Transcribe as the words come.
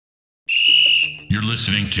You're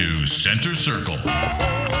listening to Center Circle.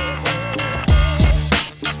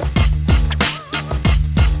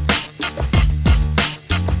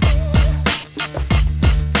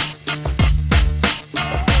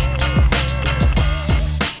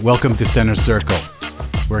 Welcome to Center Circle.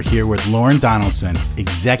 We're here with Lauren Donaldson,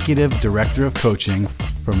 Executive Director of Coaching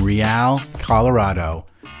from Real, Colorado,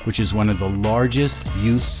 which is one of the largest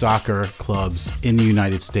youth soccer clubs in the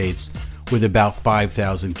United States with about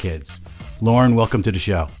 5,000 kids. Lauren, welcome to the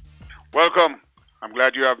show. Welcome. I'm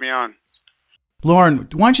glad you have me on. Lauren,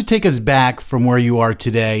 why don't you take us back from where you are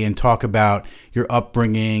today and talk about your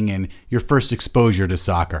upbringing and your first exposure to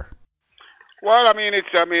soccer? Well, it's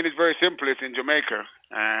very simple. It's in Jamaica,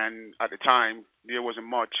 and at the time there wasn't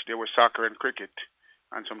much. There was soccer and cricket,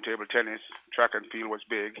 and some table tennis. Track and field was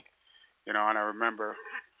big, and I remember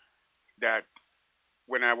that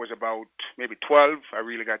when I was about maybe 12, I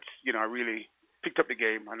really picked up the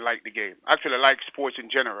game and liked the game. Actually, I like sports in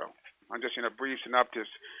general. And just in a brief synopsis,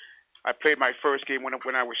 I played my first game when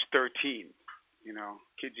I was 13.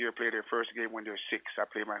 Kids here play their first game when they're 6. I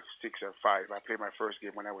played my 6 or 5. I played my first game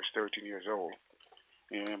when I was 13 years old.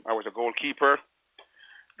 And I was a goalkeeper.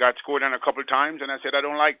 Got scored on a couple of times, and I said, I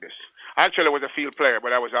don't like this. Actually, I was a field player,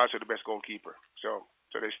 but I was also the best goalkeeper. So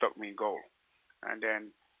they stuck me in goal. And then,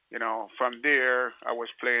 from there, I was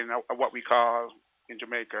playing what we call in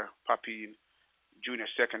Jamaica, Papine Junior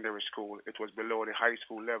Secondary School. It was below the high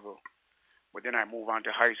school level. But then I moved on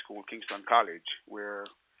to high school, Kingston College, where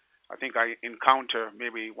I think I encountered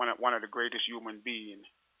maybe one of the greatest human beings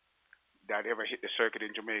that ever hit the circuit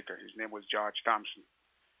in Jamaica. His name was George Thompson,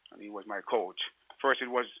 and he was my coach. First,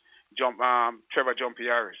 it was Trevor Jumpy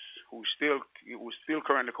Harris, who's still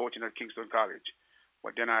currently coaching at Kingston College.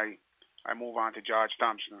 But then I moved on to George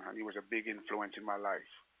Thompson, and he was a big influence in my life,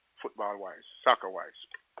 football-wise, soccer-wise.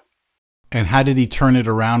 And how did he turn it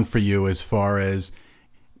around for you as far as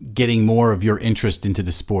getting more of your interest into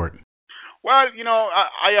the sport? Well,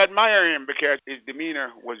 I admire him because his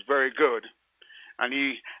demeanor was very good, and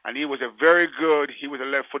he was he was a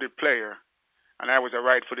left-footed player, and I was a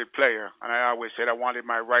right-footed player, and I always said I wanted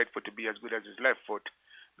my right foot to be as good as his left foot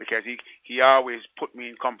because he always put me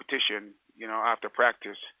in competition, after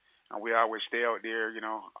practice, and we always stay out there,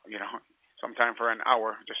 sometime for an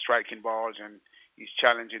hour just striking balls, and he's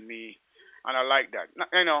challenging me. And I like that.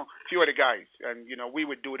 Few of the guys, and we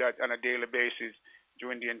would do that on a daily basis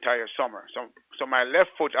during the entire summer. So my left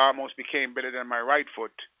foot almost became better than my right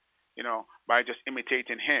foot, by just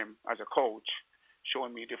imitating him as a coach,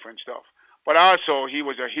 showing me different stuff. But also he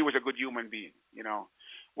was a good human being.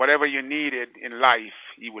 Whatever you needed in life,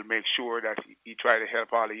 he would make sure that he tried to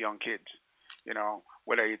help all the young kids.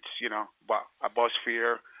 Whether it's a bus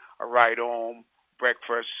fare, a ride home,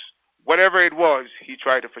 breakfast. Whatever it was, he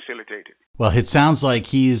tried to facilitate it. Well, it sounds like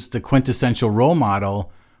he's the quintessential role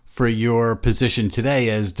model for your position today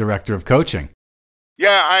as Director of Coaching.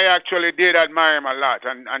 Yeah, I actually did admire him a lot.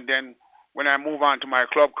 And then when I moved on to my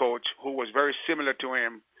club coach, who was very similar to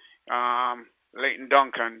him, Leighton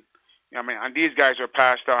Duncan, and these guys are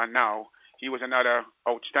passed on now. He was another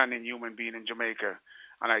outstanding human being in Jamaica.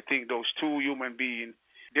 And I think those two human beings,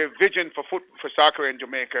 their vision for soccer in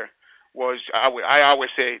Jamaica was, I always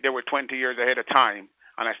say, they were 20 years ahead of time,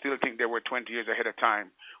 and I still think they were 20 years ahead of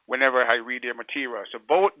time whenever I read their material. So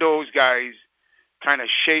both those guys kind of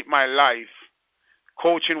shaped my life,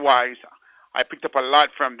 coaching-wise. I picked up a lot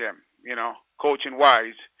from them,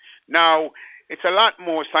 coaching-wise. Now, it's a lot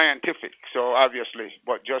more scientific, so obviously,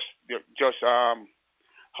 but just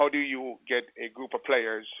how do you get a group of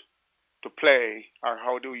players to play, or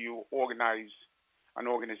how do you organize an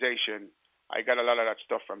organization? I got a lot of that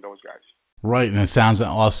stuff from those guys. Right, and it sounds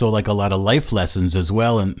also like a lot of life lessons as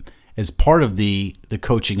well, and as part of the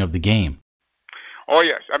coaching of the game. Oh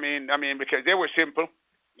yes, because they were simple,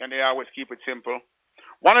 and they always keep it simple.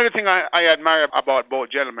 One of the things I admire about both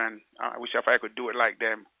gentlemen, I wish if I could do it like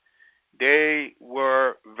them, they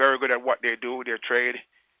were very good at what they do, their trade.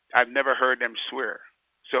 I've never heard them swear.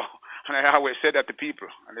 So, and I always said that to people,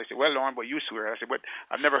 and they say, well, Lauren, but you swear. I said, but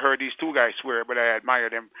I've never heard these two guys swear, but I admire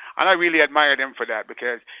them. And I really admire them for that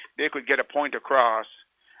because they could get a point across,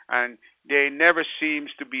 and they never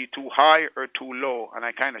seems to be too high or too low. And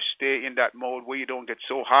I kind of stay in that mode where you don't get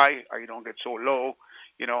so high or you don't get so low.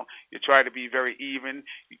 You try to be very even.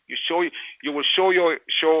 You will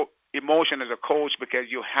show emotion as a coach because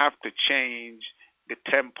you have to change the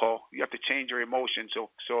tempo. You have to change your emotion so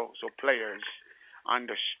players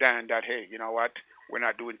understand that, hey, you know what, we're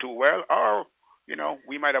not doing too well, or,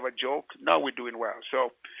 we might have a joke. No, we're doing well.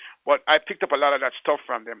 So, but I picked up a lot of that stuff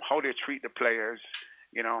from them, how they treat the players,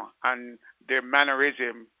 and their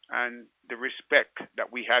mannerism and the respect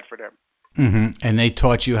that we had for them. Mm-hmm. And they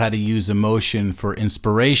taught you how to use emotion for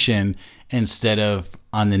inspiration instead of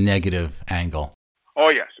on the negative angle. Oh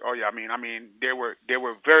yes, oh yeah. I mean, they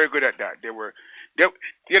were very good at that. They,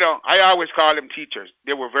 you know, I always call them teachers.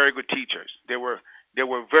 They were very good teachers. They were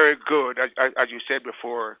very good, as you said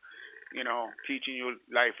before, you know, teaching you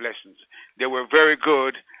life lessons. They were very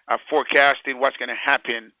good at forecasting what's going to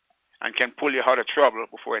happen and can pull you out of trouble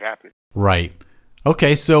before it happens. Right.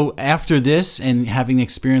 Okay, so after this and having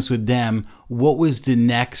experience with them, what was the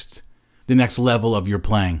next level of your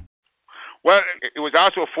playing? Well, it was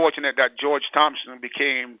also fortunate that George Thompson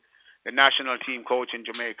became the national team coach in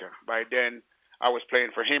Jamaica. By then, I was playing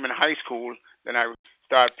for him in high school. Then I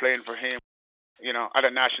started playing for him, you know, at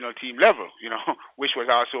a national team level, you know, which was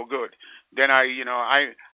also good. Then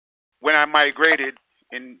when I migrated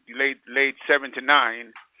in late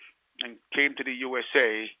 '79 and came to the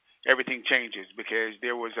USA, everything changes because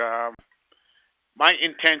there was my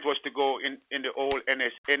intent was to go in the old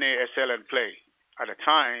NASL and play. At the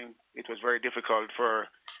time, it was very difficult for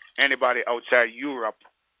anybody outside Europe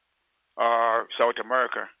or South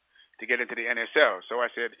America to get into the NSL. So I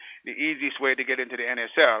said the easiest way to get into the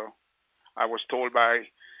NSL, I was told by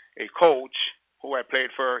a coach who I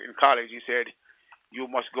played for in college. He said, "You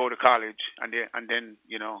must go to college, and then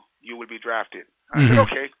you know you will be drafted." I said,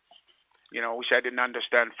 "Okay," you know, which I didn't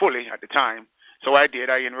understand fully at the time. So I did.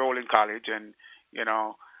 I enrolled in college, and you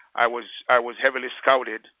know, I was heavily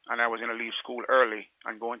scouted, and I was going to leave school early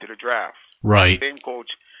and go into the draft. Right. The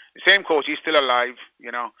same coach, he's still alive.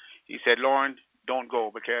 You know, he said, "Lauren, don't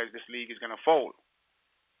go because this league is going to fold.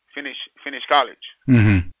 Finish college."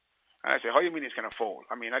 Mm-hmm. And I said, "How do you mean it's going to fold?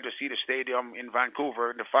 I mean, I just see the stadium in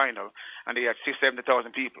Vancouver in the final, and they had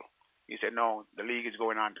 70,000 people." He said, "No, the league is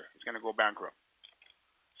going under. It's going to go bankrupt."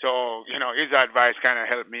 So, you know, his advice kind of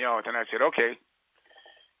helped me out, and I said, "Okay,"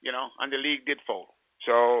 you know, and the league did fold.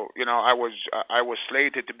 So, you know, I was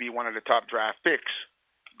slated to be one of the top draft picks.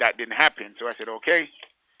 That didn't happen. So I said, "Okay,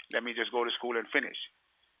 let me just go to school and finish."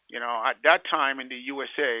 You know, at that time in the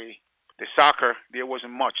USA, the soccer, there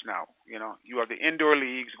wasn't much now. You know, you have the indoor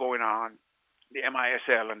leagues going on, the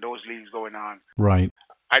MISL and those leagues going on. Right.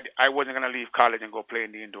 I wasn't going to leave college and go play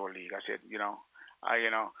in the indoor league. I said,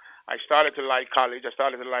 I started to like college. I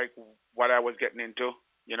started to like what I was getting into.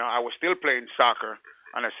 You know, I was still playing soccer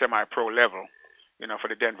on a semi-pro level, you know, for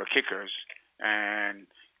the Denver Kickers. And,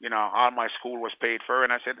 you know, all my school was paid for.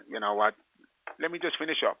 And I said, "You know what, let me just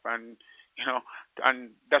finish up." And, you know,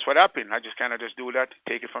 and that's what happened. I just kind of just do that,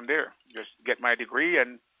 take it from there, just get my degree.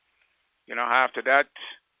 And, you know, after that,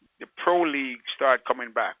 the pro league started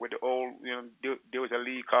coming back with the old, you know, there was a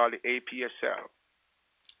league called the APSL.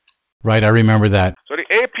 Right, I remember that. So the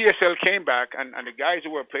APSL came back, and the guys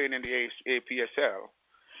who were playing in the APSL,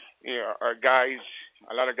 you know, are guys,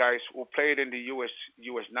 a lot of guys who played in the US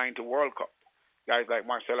 90 World Cup. Guys like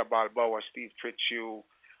Marcelo Balboa, Steve Tritchew,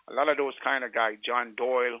 a lot of those kind of guys, John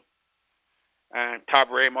Doyle and Tab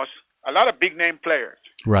Ramos, a lot of big name players.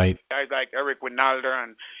 Right. Guys like Eric Winalder,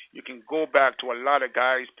 and you can go back to a lot of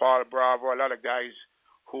guys, Paul Bravo, a lot of guys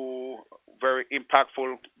who very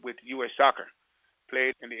impactful with U.S. soccer,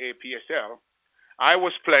 played in the APSL. I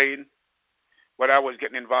was playing, but I was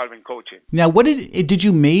getting involved in coaching. Now, what did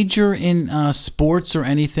you major in sports or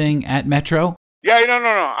anything at Metro? Yeah, no.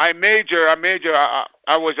 I major.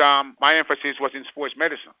 I was my emphasis was in sports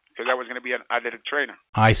medicine because I was going to be an athletic trainer.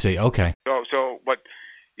 I see. Okay. But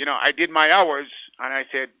you know, I did my hours, and I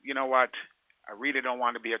said, "You know what? I really don't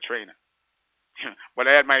want to be a trainer." But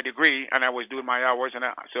I had my degree, and I was doing my hours, and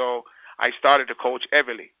so I started to coach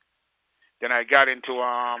heavily. Then I got into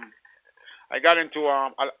a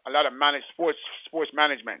lot of sports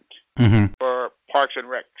management for Parks and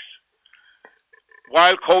Recs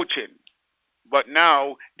while coaching. But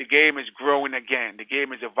now the game is growing again. The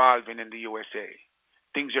game is evolving in the USA.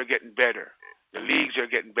 Things are getting better. The leagues are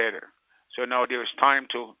getting better. So now there's time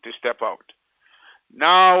to step out.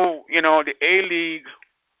 Now, you know, the A-League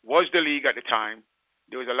was the league at the time.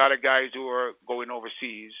 There was a lot of guys who were going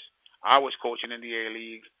overseas. I was coaching in the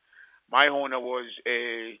A-League. My owner was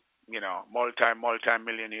a, you know,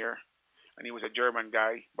 multi-millionaire, and he was a German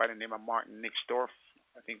guy by the name of Martin Nixdorf.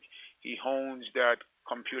 I think he owns that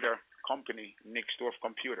computer company, Nixdorf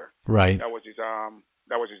Computer. Right. That was his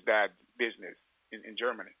dad's business in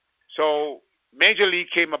Germany. So Major League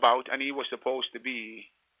came about, and we were supposed to be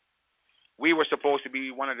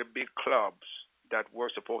one of the big clubs that were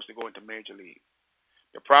supposed to go into Major League.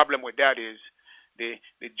 The problem with that is the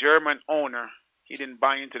German owner, he didn't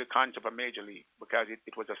buy into the concept of Major League because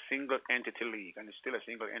it was a single entity league, and it's still a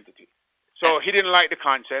single entity. So he didn't like the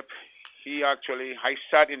concept. I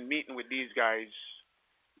sat in meeting with these guys.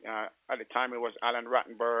 At the time, it was Alan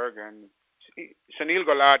Rattenberg and Sunil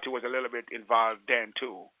Gulati was a little bit involved then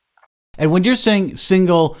too. And when you're saying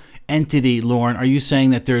single entity, Lauren, are you saying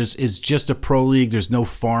that is just a pro league? There's no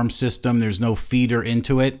farm system. There's no feeder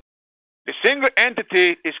into it. The single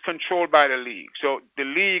entity is controlled by the league. So the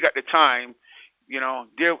league at the time,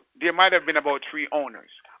 there might have been about 3 owners.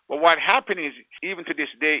 But what happened is, even to this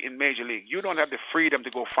day in Major League, you don't have the freedom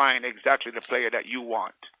to go find exactly the player that you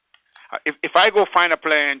want. If I go find a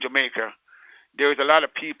player in Jamaica, there is a lot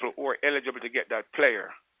of people who are eligible to get that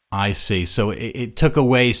player. I see. So it took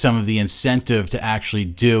away some of the incentive to actually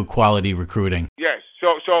do quality recruiting. Yes.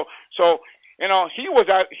 So he was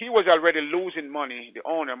already losing money. The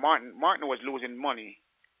owner Martin was losing money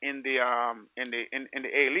in the A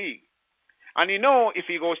League, and if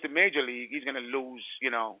he goes to Major League, he's going to lose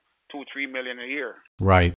 $2-3 million a year.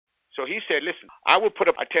 Right. So he said, listen, I will put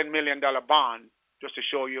up a $10 million bond just to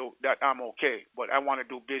show you that I'm okay, but I want to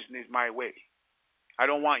do business my way. I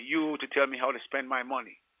don't want you to tell me how to spend my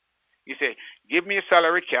money. He said, give me a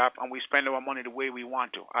salary cap and we spend our money the way we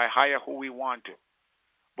want to. I hire who we want to.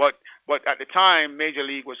 But at the time Major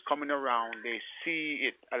League was coming around, they see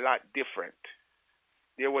it a lot different.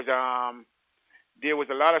 There was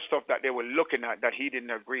a lot of stuff that they were looking at that he didn't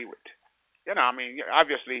agree with.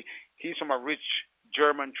 Obviously he's from a rich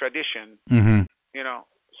German tradition,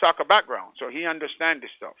 soccer background, so he understands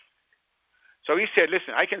this stuff. So he said,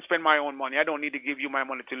 listen, I can spend my own money. I don't need to give you my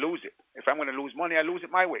money to lose it. If I'm going to lose money, I lose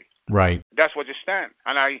it my way. Right. That's what you stand.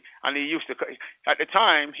 And he used to, at the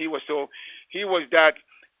time, he wasn't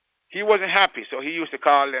happy. So he used to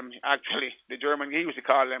call them, actually, he used to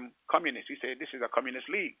call them communists. He said, this is a communist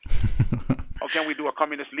league. How can we do a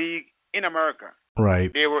communist league in America?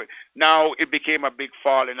 Right. Now it became a big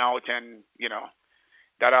falling out, and,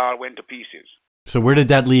 that all went to pieces. So where did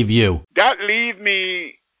that leave you? That leave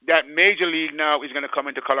me that Major League now is going to come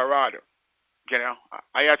into Colorado.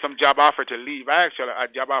 I had some job offer to leave. I actually had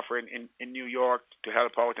a job offer in New York to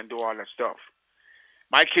help out and do all that stuff.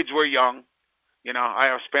 My kids were young. I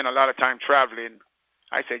have spent a lot of time traveling.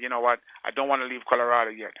 I said, you know what? I don't want to leave Colorado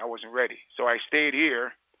yet. I wasn't ready. So I stayed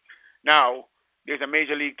here. Now, there's a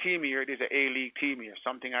Major League team here. There's an A-League team here.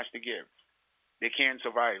 Something has to give. They can't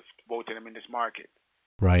survive, both of them, in this market.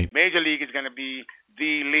 Right. Major League is going to be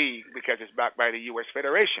the league because it's backed by the U.S.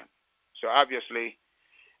 Federation. So obviously,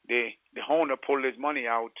 the owner pulled his money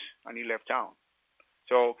out and he left town.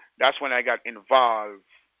 So that's when I got involved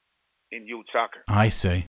in youth soccer. I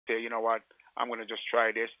see. Say, you know what? I'm going to just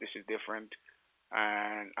try this. This is different.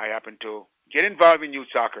 And I happened to get involved in youth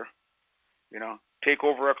soccer, take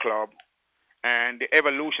over a club. And the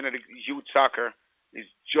evolution of the youth soccer is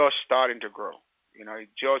just starting to grow.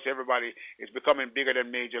 Everybody is becoming bigger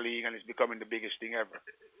than Major League, and it's becoming the biggest thing ever.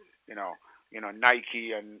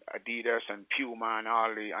 Nike and Adidas and Puma and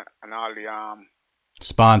all the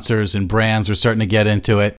sponsors and brands are starting to get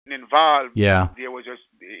into it. Involved. Yeah. There was just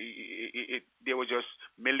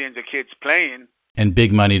millions of kids playing. And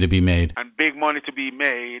big money to be made. And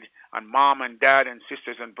mom and dad and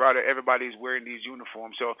sisters and brother, everybody's wearing these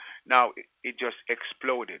uniforms. So now it just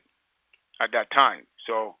exploded at that time.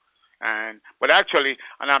 But actually,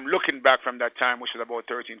 and I'm looking back from that time, which was about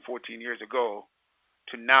 13, 14 years ago,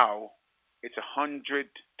 to now, it's 100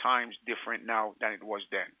 times different now than it was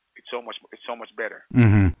then. It's so much better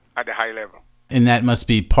at the high level. And that must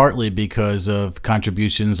be partly because of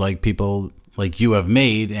contributions like people like you have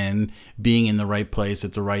made and being in the right place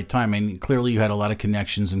at the right time. And clearly you had a lot of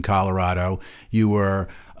connections in Colorado. You were,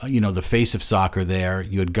 the face of soccer there.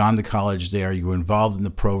 You had gone to college there. You were involved in the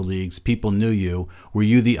pro leagues. People knew you. Were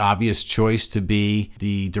you the obvious choice to be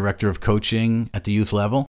the director of coaching at the youth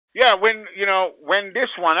level? Yeah, when this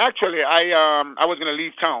one, actually, I was going to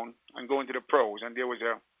leave town and go into the pros, and there was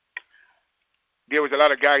a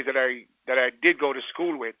lot of guys that I did go to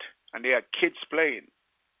school with, and they had kids playing.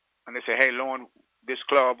 And they say, hey, Lauren, this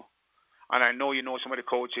club, and I know you know some of the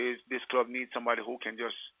coaches, this club needs somebody who can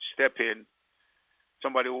just step in,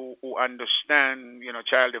 somebody who understands,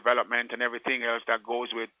 child development and everything else that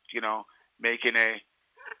goes with, making a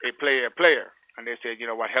player a player. And they said,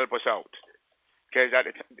 help us out.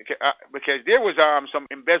 Because there was some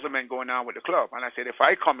embezzlement going on with the club. And I said, if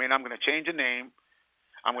I come in, I'm going to change the name,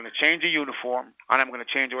 I'm going to change the uniform, and I'm going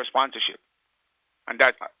to change our sponsorship. And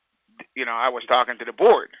that... I was talking to the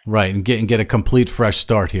board. Right, and get a complete fresh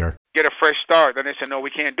start here. Get a fresh start. And they said, no, we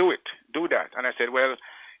can't do that. And I said, well,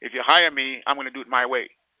 if you hire me, I'm going to do it my way.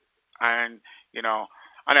 And, and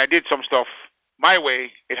I did some stuff my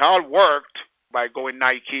way. It all worked by going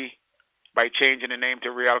Nike, by changing the name to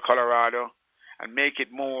Real Colorado, and make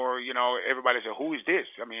it more, everybody said, who is this?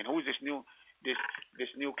 I mean, who is this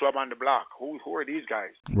new club on the block? Who are these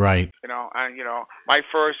guys? Right. My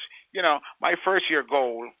first my first year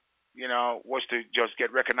goal, was to just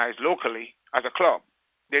get recognized locally as a club.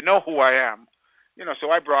 They know who I am,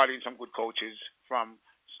 so I brought in some good coaches from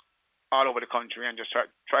all over the country and just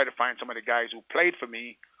try to find some of the guys who played for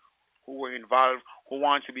me, who were involved, who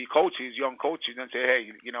want to be coaches, young coaches, and say, hey,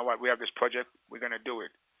 you know what, we have this project, we're going to do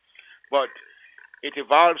it. But it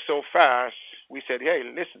evolved so fast, we said, hey,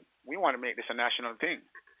 listen, we want to make this a national thing.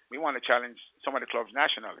 We want to challenge some of the clubs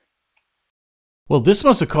nationally. Well, this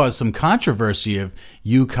must have caused some controversy of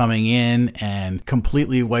you coming in and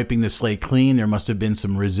completely wiping the slate clean. There must have been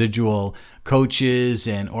some residual coaches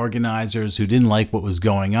and organizers who didn't like what was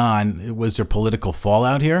going on. Was there political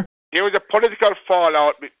fallout here? There was a political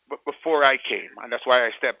fallout before I came, and that's why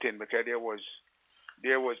I stepped in, because there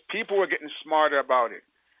was people were getting smarter about it.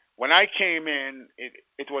 When I came in,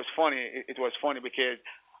 it was funny. It was funny because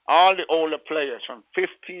all the older players from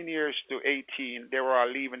 15 years to 18, they were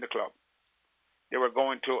all leaving the club. They were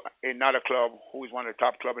going to another club who was one of the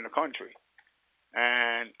top clubs in the country.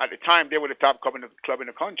 And at the time, they were the top club in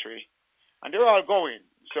the country. And they were all going.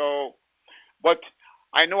 So, but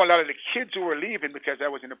I know a lot of the kids who were leaving because I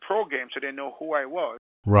was in the pro game, so they know who I was.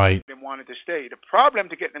 Right. They wanted to stay. The problem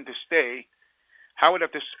to get them to stay, I would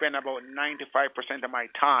have to spend about 95% of my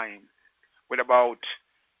time with about,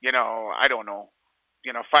 I don't know,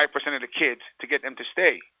 5% of the kids to get them to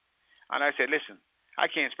stay. And I said, listen, I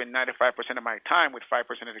can't spend 95% of my time with 5%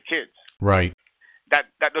 of the kids. Right. That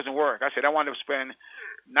doesn't work. I said I want to spend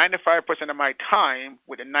 95% of my time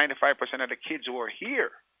with the 95% of the kids who are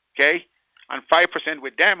here, okay? And 5%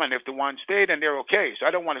 with them, and if the one stay, then they're okay. So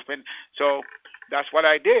I don't want to spend, so that's what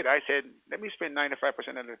I did. I said, let me spend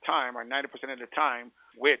 95% of the time or 90% of the time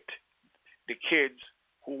with the kids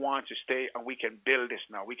who want to stay, and we can build this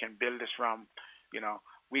now. We can build this from,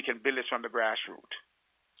 we can build this from the grassroots.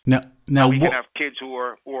 Now we can have kids who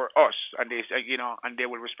are us, and they say, and they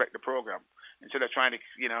will respect the program instead of trying to,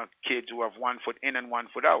 kids who have 1 foot in and 1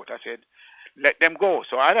 foot out. I said, let them go.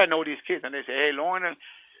 So I don't know these kids, and they say, hey, Lauren,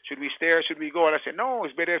 should we stay or should we go? And I said, no,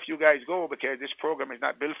 it's better if you guys go because this program is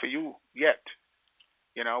not built for you yet.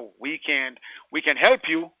 We can help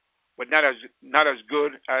you, but not as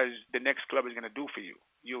good as the next club is going to do for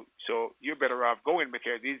you. So you're better off going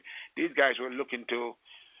because these guys were looking to.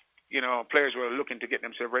 Players were looking to get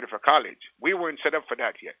themselves ready for college. We weren't set up for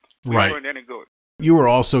that yet. We weren't any good. You were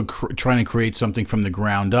also trying to create something from the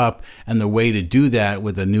ground up, and the way to do that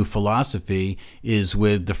with a new philosophy is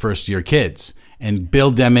with the first-year kids and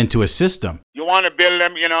build them into a system. You want to build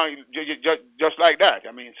them, just like that.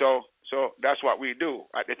 I mean, so that's what we do.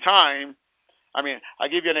 At the time, I mean, I'll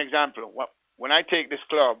give you an example. When I take this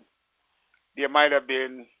club, there might have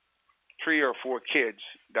been 3 or 4 kids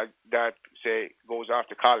that say goes off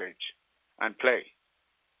to college and play.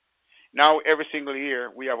 Now every single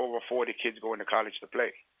year we have over 40 kids going to college to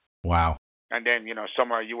play. Wow. And then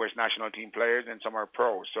some are U.S. national team players and some are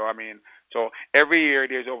pros. So I mean, every year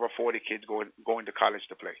there's over 40 kids going to college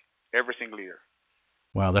to play every single year.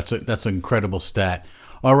 Wow, that's an incredible stat.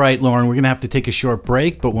 All right, Lauren, we're going to have to take a short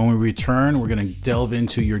break, but when we return, we're going to delve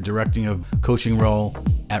into your directing of coaching role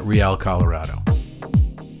at Real Colorado.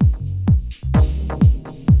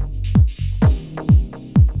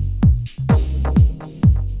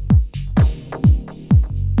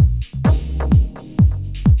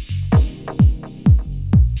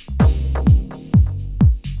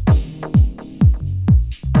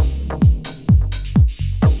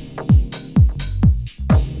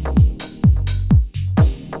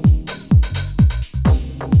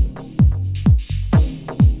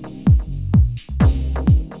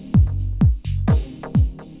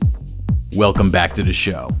 Welcome back to the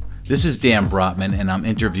show. This is Dan Brotman, and I'm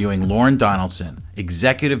interviewing Lauren Donaldson,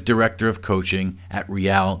 Executive Director of Coaching at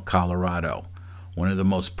Real Colorado, one of the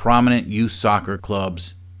most prominent youth soccer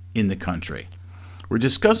clubs in the country. We're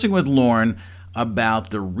discussing with Lauren about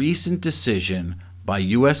the recent decision by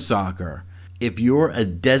U.S. Soccer. If you're a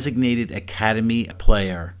designated academy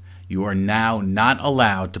player, you are now not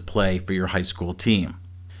allowed to play for your high school team.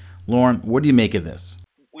 Lauren, what do you make of this?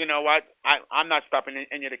 You know what? I'm not stopping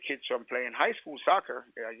any of the kids from playing high school soccer.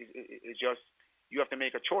 It's just you have to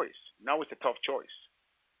make a choice. Now it's a tough choice.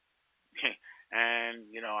 And,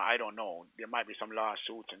 I don't know. There might be some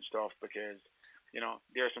lawsuits and stuff because,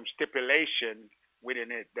 there's some stipulation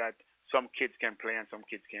within it that some kids can play and some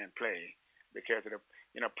kids can't play because of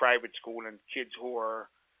the, private school and kids who are,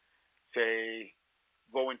 say,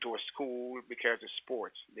 going to a school because of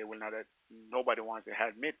sports. They will not. Nobody wants to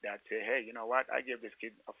admit that. Say, hey, you know what? I gave this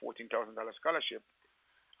kid a $14,000 scholarship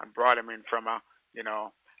and brought him in from a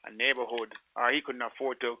neighborhood, or he couldn't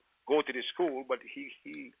afford to go to the school, but he's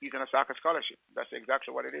on a soccer scholarship. That's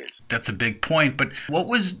exactly what it is. That's a big point. But what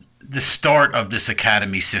was the start of this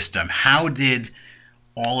academy system? How did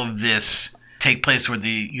all of this take place where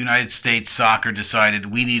the United States soccer decided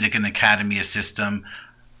we need an academy system?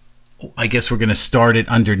 I guess we're going to start it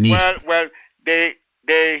underneath. Well, they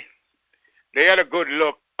had a good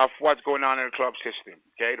look of what's going on in the club system.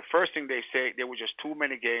 Okay, the first thing they say, there were just too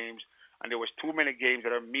many games, and there was too many games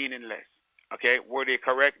that are meaningless. Okay, were they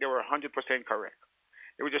correct? They were 100% correct.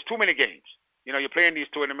 There were just too many games. You know, you're playing these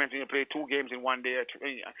tournaments and you play 2 games in one day,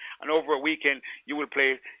 and over a weekend you will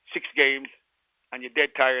play 6 games, and you're dead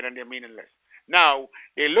tired and they're meaningless. Now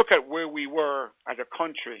they look at where we were as a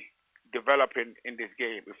country developing in this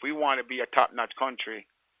game. If we want to be a top-notch country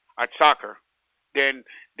at soccer, then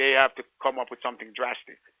they have to come up with something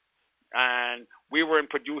drastic. And we weren't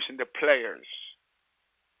producing the players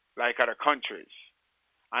like other countries,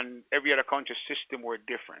 and every other country's system were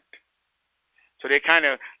different. So they kind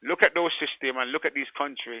of look at those systems and look at these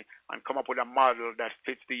countries and come up with a model that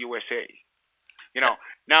fits the USA. You know,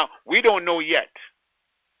 now we don't know yet,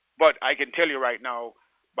 but I can tell you right now,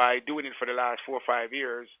 by doing it for the last 4 or 5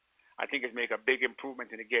 years, I think it's make a big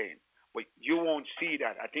improvement in the game. But you won't see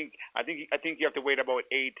that. I think you have to wait about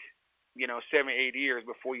 7, 8 years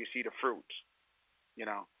before you see the fruits.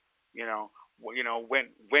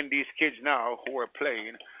 When these kids now who are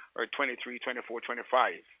playing are 23, 24,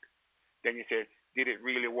 25, then you say, did it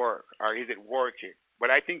really work, or is it working? But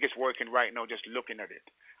I think it's working right now, just looking at it.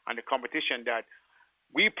 And the competition that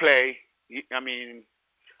we play, I mean,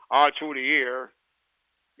 all through the year,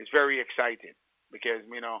 is very exciting because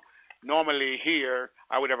normally here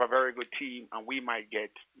I would have a very good team and we might get,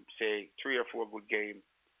 say, 3 or 4 good games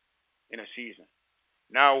in a season.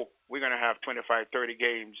 Now we're going to have 25, 30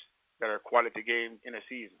 games that are quality games in a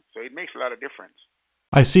season. So it makes a lot of difference.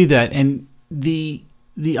 I see that. And the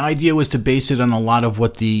idea was to base it on a lot of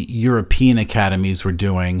what the European academies were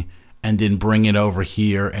doing and then bring it over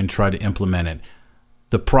here and try to implement it.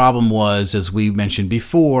 The problem was, as we mentioned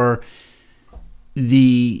before,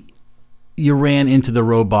 you ran into the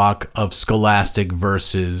roadblock of scholastic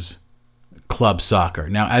versus club soccer.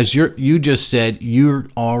 Now, as you just said, you're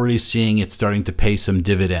already seeing it starting to pay some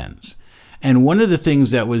dividends. And one of the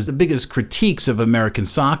things that was the biggest critiques of American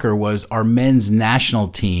soccer was our men's national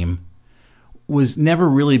team was never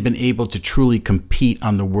really been able to truly compete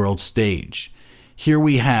on the world stage. Here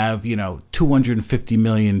we have, 250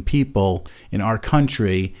 million people in our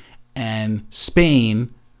country, and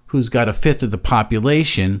Spain, who's got a fifth of the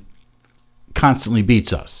population, constantly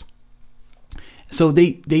beats us. So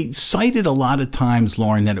they cited a lot of times,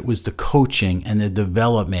 Lauren, that it was the coaching and the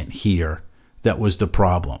development here that was the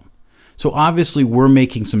problem. So obviously we're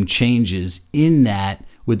making some changes in that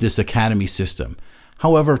with this academy system.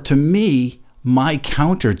 However, to me, my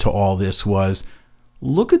counter to all this was,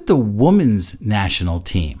 look at the women's national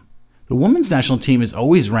team. The women's national team is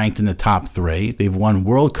always ranked in the top 3. They've won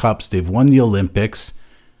World Cups. They've won the Olympics.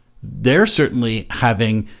 They're certainly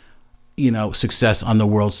having, success on the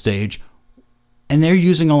world stage. And they're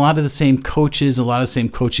using a lot of the same coaches, a lot of the same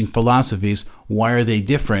coaching philosophies. Why are they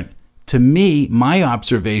different? To me, my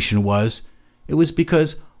observation was, it was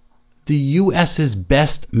because the U.S.'s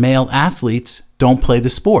best male athletes don't play the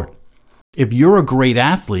sport. If you're a great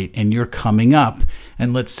athlete and you're coming up,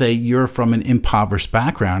 and let's say you're from an impoverished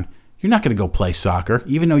background, you're not going to go play soccer.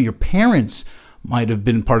 Even though your parents might have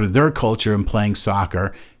been part of their culture in playing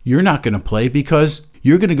soccer, you're not going to play because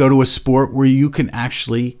you're going to go to a sport where you can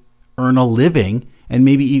actually earn a living and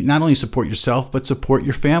maybe not only support yourself, but support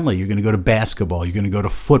your family. You're going to go to basketball. You're going to go to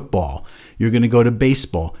football. You're going to go to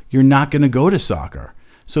baseball. You're not going to go to soccer.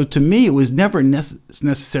 So to me, it was never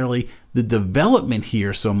necessarily the development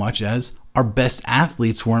here so much as our best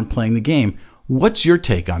athletes weren't playing the game. What's your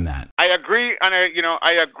take on that? I agree, and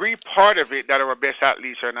I agree part of it that our best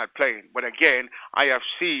athletes are not playing. But again, I have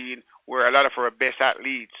seen where a lot of our best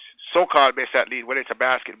athletes, so-called best athletes, whether it's a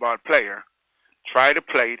basketball player, try to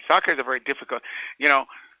play. Soccer is a very difficult,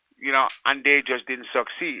 and they just didn't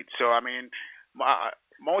succeed. So I mean,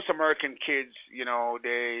 most American kids,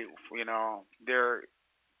 they're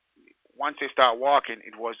once they start walking,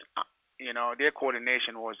 it was, their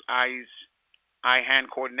coordination was eye-hand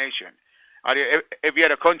coordination. Every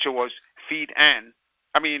other country was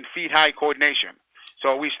feet-high coordination.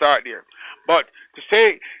 So we start there. But to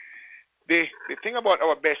say the thing about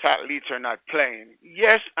our best athletes are not playing,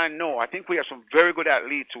 yes and no. I think we have some very good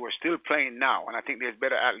athletes who are still playing now, and I think there's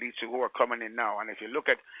better athletes who are coming in now. And if you look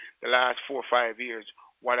at the last 4 or 5 years,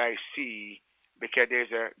 what I see, because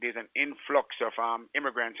there's an influx of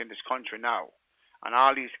immigrants in this country now, and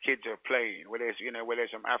all these kids are playing, whether it's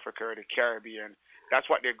from Africa or the Caribbean, That's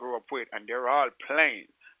what they grew up with, and they're all playing.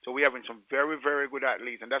 So we're having some very, very good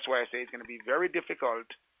athletes, and that's why I say it's going to be very difficult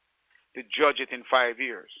to judge it in 5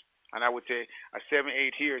 years. And I would say 7,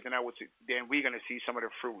 8 years, and I would say then we're going to see some of the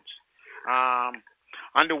fruits. On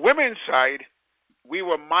the women's side, we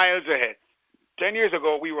were miles ahead. 10 years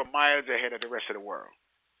ago, we were miles ahead of the rest of the world.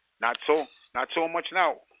 Not so much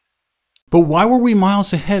now. But why were we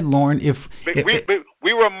miles ahead, Lauren?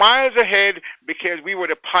 We were miles ahead because we were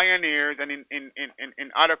the pioneers, and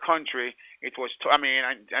in other countries, it was,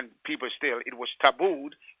 and people still, it was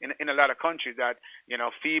tabooed in a lot of countries that,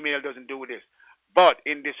 female doesn't do this. But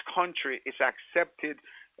in this country, it's accepted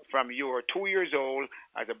from you are 2 years old,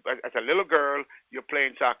 as a little girl, you're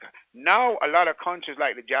playing soccer. Now, a lot of countries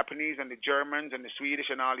like the Japanese and the Germans and the Swedish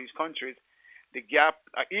and all these countries, the gap,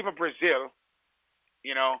 even Brazil,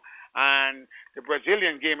 and the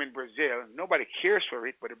Brazilian game in Brazil, nobody cares for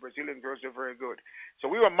it, but the Brazilian girls are very good. So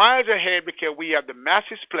we were miles ahead because we have the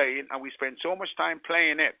masses playing, and we spend so much time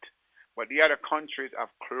playing it. But the other countries have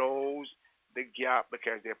closed the gap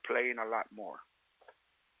because they're playing a lot more.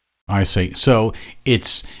 I see. So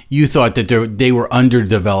you thought that they were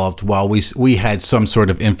underdeveloped while we had some sort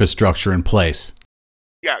of infrastructure in place.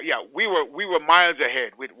 Yeah. We were miles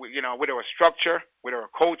ahead with our structure, with our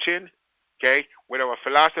coaching, okay, with our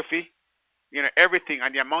philosophy, everything,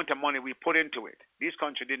 and the amount of money we put into it. These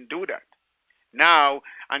countries didn't do that. Now,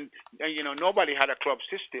 and nobody had a club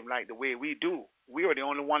system like the way we do. We were the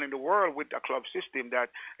only one in the world with a club system that,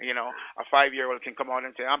 a 5-year-old can come out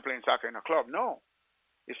and say, I'm playing soccer in a club. No.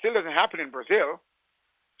 It still doesn't happen in Brazil.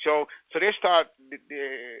 So they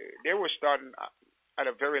were starting at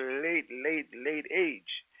a very late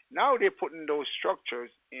age. Now they're putting those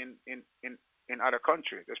structures in other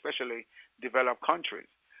countries, especially developed countries,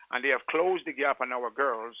 and they have closed the gap on our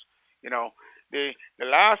girls. The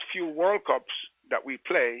last few World Cups that we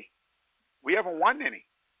play, we haven't won any.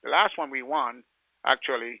 The last one we won,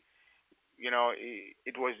 actually,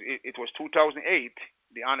 it was 2008,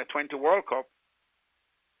 the Under 20 World Cup.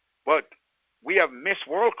 But we have missed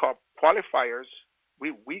World Cup qualifiers.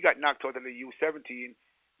 We got knocked out of the U17.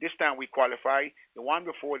 This time we qualify. The one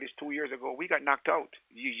before this 2 years ago, we got knocked out.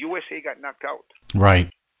 USA got knocked out.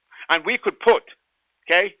 Right. And we could put,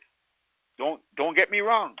 okay, don't get me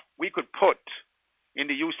wrong, we could put, in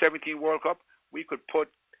the U17 World Cup, we could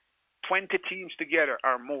put 20 teams together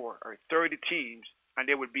or more, or 30 teams, and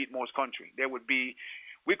they would beat most countries.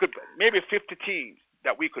 We could, maybe 50 teams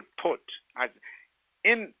that we could put as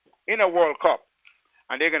in a World Cup,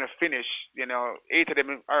 and they're going to finish, 8 of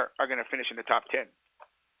them are going to finish in the top 10.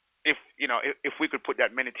 If we could put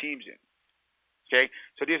that many teams in. Okay?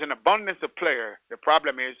 So there's an abundance of players. The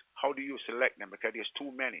problem is, how do you select them? Because there's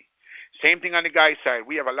too many. Same thing on the guys' side.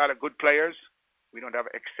 We have a lot of good players. We don't have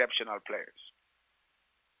exceptional players.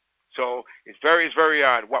 So it's very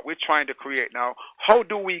hard. What we're trying to create now, how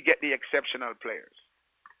do we get the exceptional players?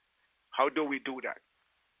 How do we do that?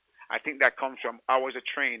 I think that comes from hours of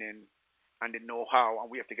training and the know-how, and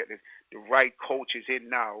we have to get the right coaches in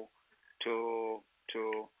now to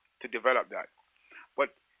develop that.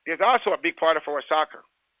 But there's also a big part of our soccer.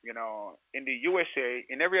 In the USA,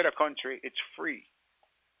 in every other country, it's free.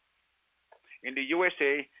 In the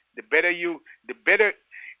USA, if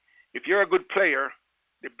you're a good player,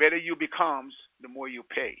 the better you becomes, the more you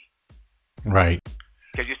pay. Right.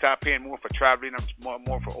 Because you start paying more for traveling,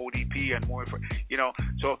 more for ODP, and more for,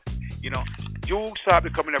 so, you start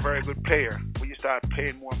becoming a very good player when you start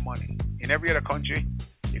paying more money. In every other country,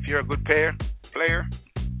 if you're a good player,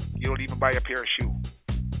 you don't even buy a pair of shoes.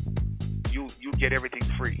 You get everything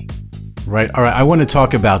free. Right. All right. I want to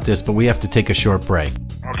talk about this, but we have to take a short break.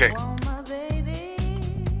 Okay.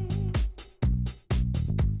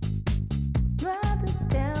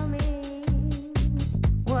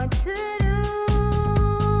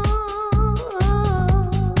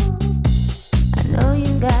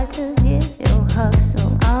 Got to get your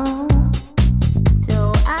hustle on.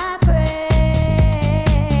 So I pray.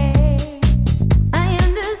 I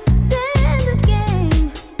understand the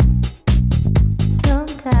game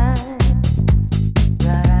sometimes,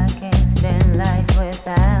 but I can't stand life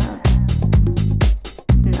without.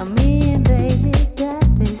 Now me and baby got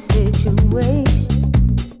this situation.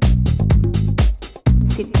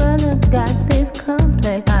 See, brother got this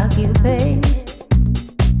complex occupation.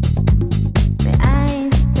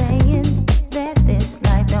 That this life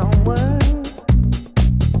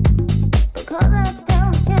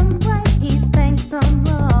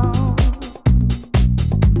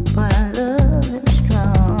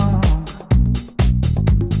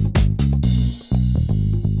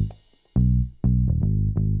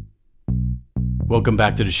Welcome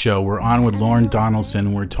back to the show. We're on with Lauren Donaldson,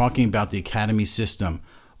 and we're talking about the academy system.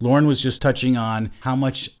 Lauren was just touching on how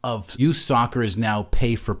much of youth soccer is now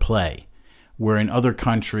pay for play, where in other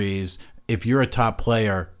countries, if you're a top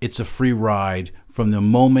player, it's a free ride from the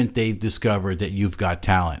moment they've discovered that you've got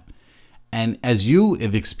talent. And as you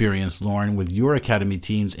have experienced, Lauren, with your academy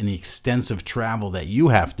teams and the extensive travel that you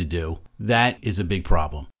have to do, that is a big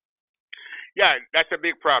problem. Yeah, that's a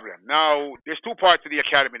big problem. Now, there's two parts of the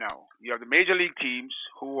academy now. You have the major league teams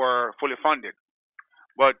who are fully funded,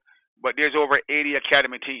 but there's over 80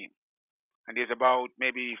 academy teams, and there's about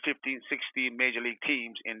maybe 15, 16 major league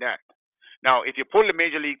teams in that. Now, if you pull the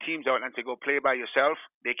major league teams out and say go play by yourself,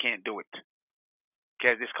 they can't do it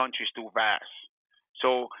because this country is too vast.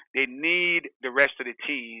 So they need the rest of the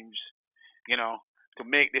teams, to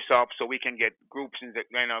make this up so we can get groups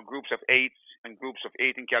groups of 8 and groups of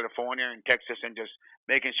 8 in California and Texas, and just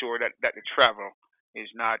making sure that the travel is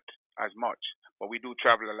not as much. But we do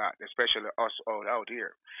travel a lot, especially us out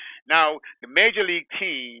here. Now, the major league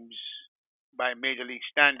teams, by major league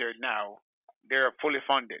standard now, they're fully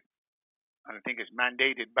funded. And I think it's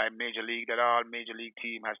mandated by Major League that all Major League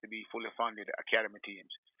team has to be fully funded academy teams.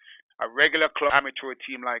 A regular club amateur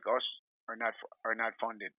team like us are not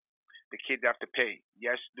funded. The kids have to pay.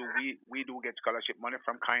 Yes, we do get scholarship money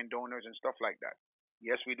from kind donors and stuff like that.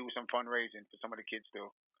 Yes, we do some fundraising for some of the kids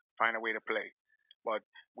to find a way to play. But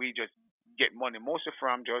we just get money mostly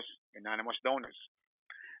from just anonymous donors.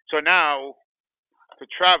 So now, to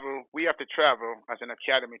travel, we have to travel as an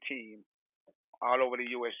academy team all over the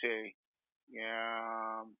USA.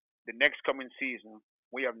 The next coming season,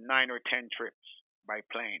 we have 9 or 10 trips by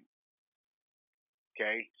plane.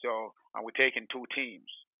 Okay, and we're taking 2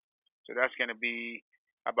 teams. So that's going to be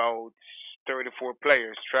about 34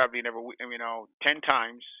 players traveling 10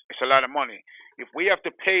 times. It's a lot of money. If we have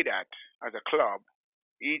to pay that as a club,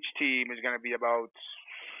 each team is going to be about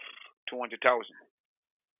 $200,000.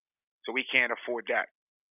 So we can't afford that.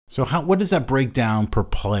 So what does that break down per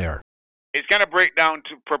player? It's going to break down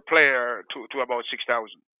per player to about $6,000,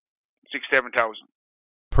 $7,000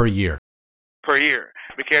 per year. Per year,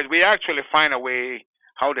 because we actually find a way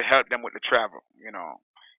how to help them with the travel.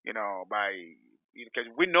 Because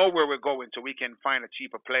we know where we're going, so we can find a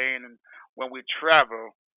cheaper plane. And when we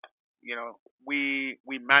travel, we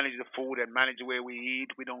manage the food and manage the way we eat.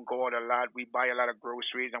 We don't go out a lot. We buy a lot of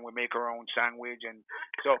groceries and we make our own sandwich, and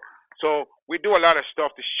so we do a lot of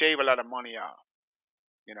stuff to shave a lot of money off.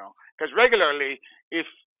 Because regularly, if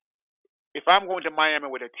I'm going to Miami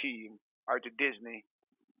with a team or to Disney,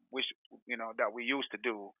 which that we used to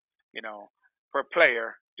do, per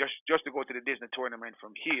player, just to go to the Disney tournament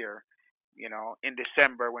from here, in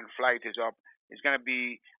December when flight is up, it's going to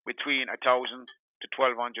be between $1,000 to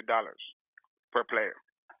 $1,200 per player.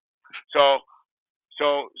 So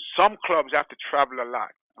some clubs have to travel a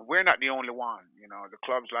lot. And we're not the only one. The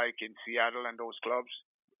clubs like in Seattle and those clubs,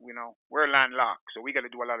 we're landlocked, so we got to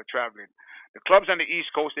do a lot of traveling. The clubs on the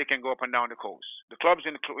East Coast, they can go up and down the coast. The clubs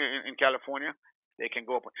in California, they can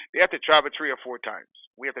go up. They have to travel 3 or 4 times.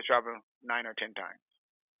 We have to travel 9 or 10 times,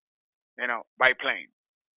 by plane.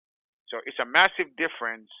 So it's a massive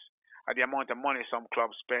difference at the amount of money some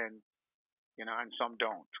clubs spend, and some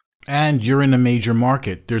don't. And you're in a major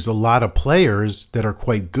market. There's a lot of players that are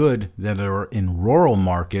quite good that are in rural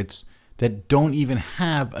markets that don't even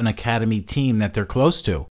have an academy team that they're close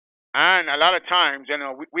to. And a lot of times,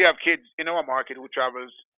 we have kids in our market who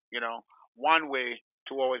travels, one way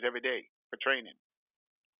 2 hours every day for training.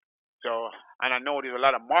 So, and I know there's a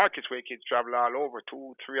lot of markets where kids travel all over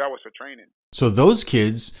 2-3 hours for training. So those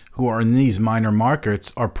kids who are in these minor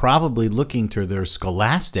markets are probably looking to their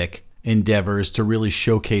scholastic endeavors to really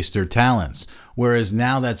showcase their talents. Whereas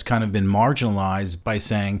now that's kind of been marginalized by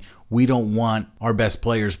saying we don't want our best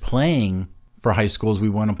players playing for high schools. We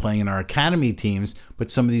want them playing in our academy teams. But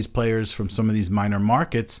some of these players from some of these minor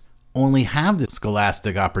markets only have the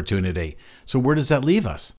scholastic opportunity. So where does that leave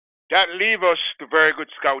us? That leaves us to very good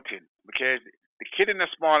scouting, because the kid in a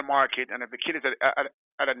small market, and if the kid is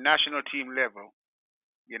at a national team level,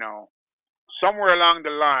 somewhere along the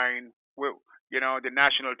line, the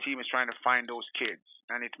national team is trying to find those kids,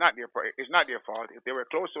 and it's not their fault. If they were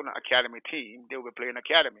close to an academy team, they would play an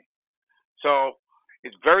academy. So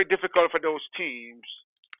it's very difficult for those teams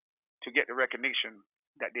to get the recognition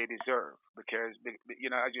that they deserve, because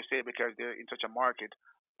as you say, because they're in such a market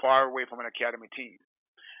far away from an academy team.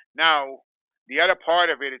 Now, the other part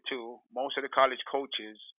of it too, most of the college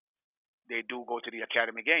coaches, they do go to the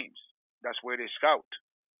academy games. That's where they scout,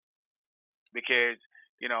 because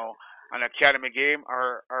an academy game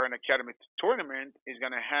or an academy tournament is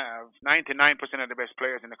going to have 99% of the best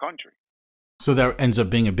players in the country. So that ends up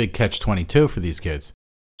being a big catch-22 for these kids.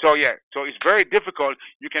 So yeah, so it's very difficult.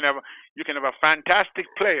 You can have a fantastic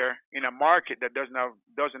player in a market that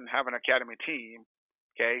doesn't have an academy team,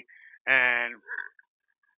 okay? And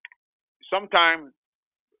sometimes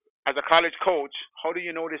as a college coach, how do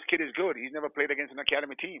you know this kid is good? He's never played against an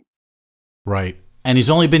academy team. Right. And he's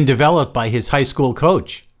only been developed by his high school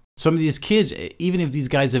coach. Some of these kids, even if these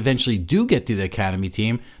guys eventually do get to the academy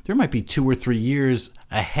team, there might be 2 or 3 years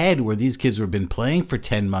ahead where these kids have been playing for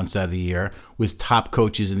 10 months out of the year with top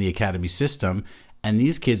coaches in the academy system. And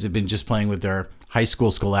these kids have been just playing with their high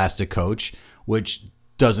school scholastic coach, which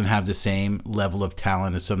doesn't have the same level of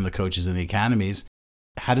talent as some of the coaches in the academies.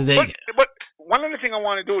 How do they... But one other thing I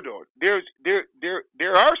want to do, though,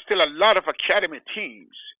 there are still a lot of academy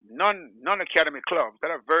teams, non-academy clubs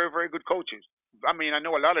that are very, very good coaches. I mean, I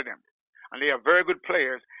know a lot of them, and they are very good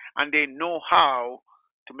players, and they know how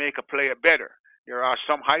to make a player better. There are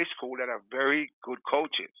some high school that are very good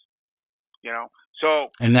coaches, you know. So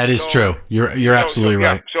and that is true. You're absolutely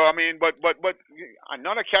right. So I mean, but a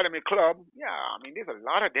non-academy club, yeah. I mean, there's a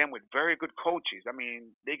lot of them with very good coaches. I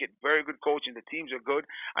mean, they get very good coaching. The teams are good,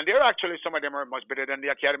 and they're actually, some of them are much better than the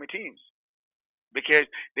academy teams, because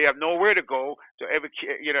they have nowhere to go. So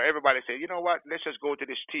everybody say, you know what, let's just go to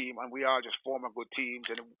this team, and we all just form a good teams,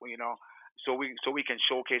 and so we can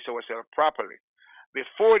showcase ourselves properly.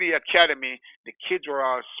 Before the academy, the kids were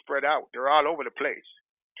all spread out. They're all over the place.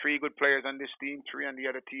 3 good players on this team, 3 on the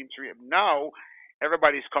other team, 3. Now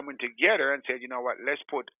everybody's coming together and said, you know what, let's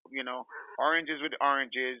put oranges with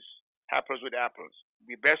oranges, apples with apples.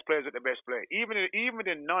 The best players with the best players. Even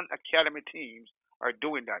the non-academy teams are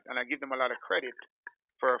doing that, and I give them a lot of credit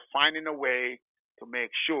for finding a way to make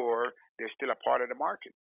sure they're still a part of the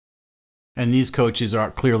market. And these coaches are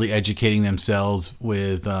clearly educating themselves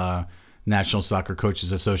with National Soccer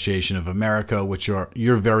Coaches Association of America, which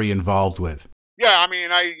you're very involved with. Yeah, I mean,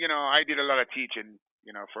 I did a lot of teaching,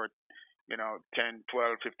 for 10,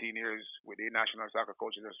 12, 15 years with the National Soccer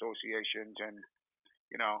Coaches Association, and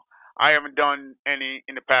I haven't done any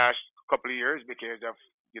in the past couple of years because of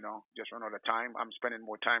just run out of time. I'm spending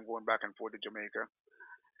more time going back and forth to Jamaica,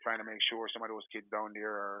 trying to make sure some of those kids down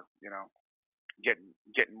there are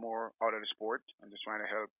getting more out of the sport, and just trying to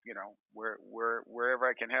help wherever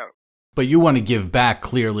I can help. But you want to give back,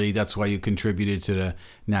 clearly. That's why you contributed to the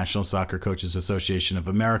National Soccer Coaches Association of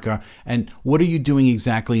America. And what are you doing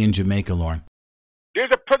exactly in Jamaica, Lauren?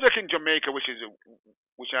 There's a project in Jamaica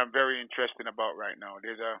which I'm very interested about right now.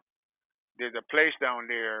 There's a place down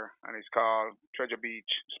there, and it's called Treasure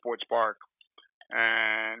Beach Sports Park,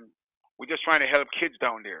 and we're just trying to help kids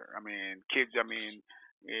down there. I mean,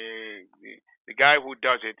 the guy who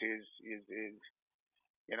does it is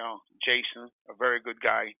Jason, a very good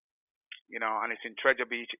guy. And it's in Treasure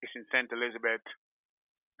Beach, it's in St. Elizabeth,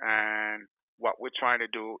 and what we're trying to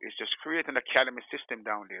do is just create an academy system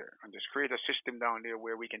down there, and just create a system down there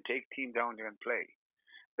where we can take teams down there and play,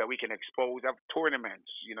 that we can expose, have tournaments,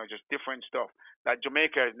 just different stuff that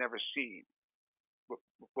Jamaica has never seen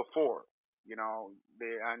before,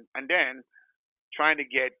 and then trying to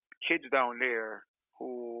get kids down there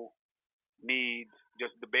who need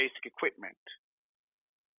just the basic equipment.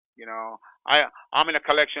 I'm in a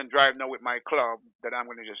collection drive now with my club that I'm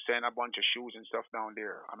going to just send a bunch of shoes and stuff down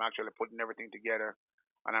there. I'm actually putting everything together,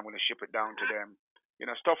 and I'm going to ship it down to them.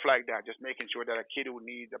 Stuff like that. Just making sure that a kid who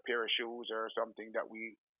needs a pair of shoes or something that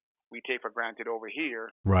we take for granted over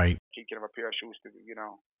here, right? He can have a pair of shoes to,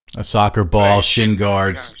 a soccer ball, shin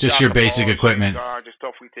guards, just your basic equipment. The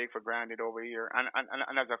stuff we take for granted over here, and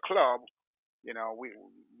as a club,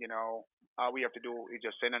 all we have to do is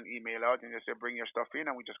just send an email out and just say, bring your stuff in,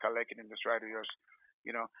 and we just collect it and just try to just,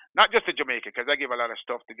 not just to Jamaica, because I give a lot of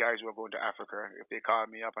stuff to guys who are going to Africa. If they call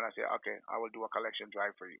me up and I say, okay, I will do a collection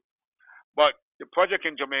drive for you. But the project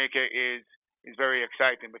in Jamaica is very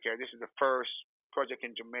exciting, because this is the first project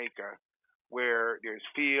in Jamaica where there's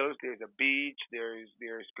fields, there's a beach, there's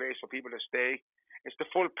place for people to stay. It's the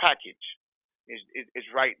full package. It's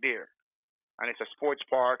right there. And it's a sports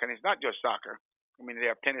park, and it's not just soccer. I mean, they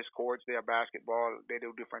have tennis courts, they have basketball, they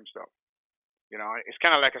do different stuff. It's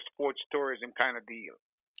kind of like a sports tourism kind of deal.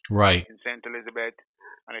 Right. In St. Elizabeth,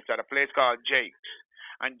 and it's at a place called Jake's.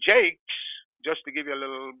 And Jake's, just to give you a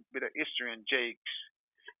little bit of history on Jake's,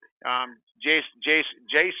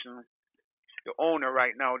 Jason, the owner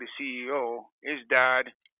right now, the CEO, his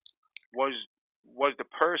dad was the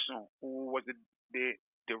person who was the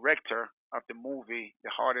director of the movie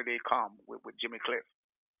The Harder They Come with Jimmy Cliff.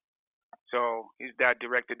 So his dad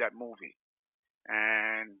directed that movie,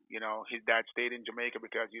 and his dad stayed in Jamaica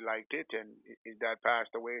because he liked it, and his dad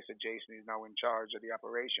passed away, so Jason is now in charge of the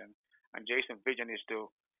operation. And Jason's vision is to,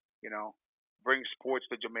 bring sports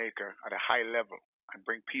to Jamaica at a high level and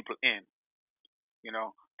bring people in,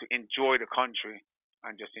 to enjoy the country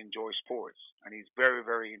and just enjoy sports. And he's very,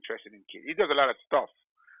 very interested in kids. He does a lot of stuff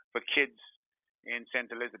for kids in St.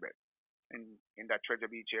 Elizabeth, in that Treasure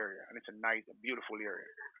Beach area, and it's a nice, beautiful area.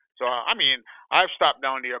 So I've stopped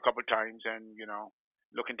down there a couple of times, and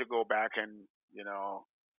looking to go back and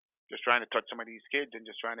just trying to touch some of these kids and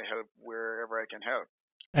just trying to help wherever I can help.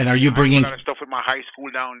 And are you bringing a lot of stuff with my high school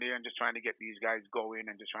down there, and just trying to get these guys going,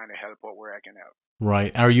 and just trying to help out where I can help.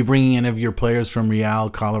 Right? Are you bringing any of your players from Real,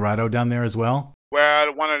 Colorado, down there as well?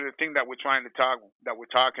 Well, one of the things that we're talking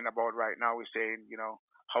about right now is saying,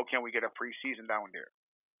 how can we get a preseason down there?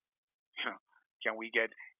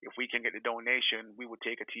 If we can get the donation, we would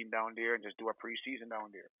take a team down there and just do a preseason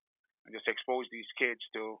down there, and just expose these kids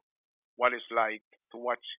to what it's like to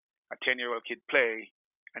watch a 10-year-old kid play,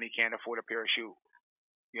 and he can't afford a pair of shoes.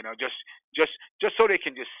 Just so they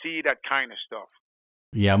can just see that kind of stuff.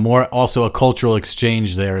 Yeah, more also a cultural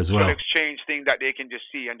exchange there as well. Cultural exchange thing that they can just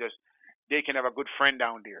see, and just they can have a good friend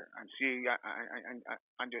down there and see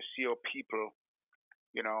and just see how people,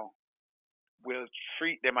 will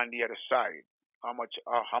treat them on the other side. How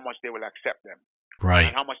much they will accept them. Right.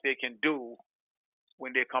 And how much they can do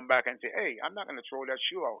when they come back and say, hey, I'm not going to throw that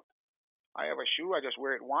shoe out. I have a shoe, I just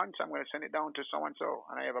wear it once, I'm going to send it down to so-and-so.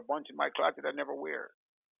 And I have a bunch in my closet I never wear.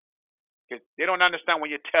 Because they don't understand when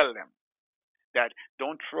you tell them that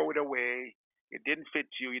don't throw it away, it didn't fit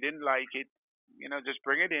you didn't like it, just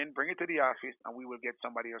bring it to the office, and we will get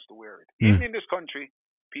somebody else to wear it. Even in this country,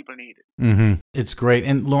 people need it. Mm-hmm. It's great.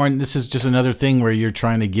 And Lauren, this is just another thing where you're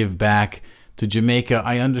trying to give back to Jamaica.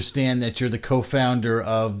 I understand that you're the co-founder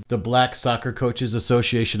of the Black Soccer Coaches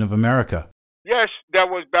Association of America. Yes, that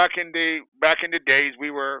was back in the days.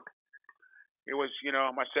 It was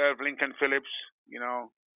myself, Lincoln Phillips,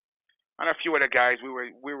 and a few other guys. We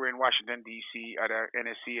were in Washington D.C. at a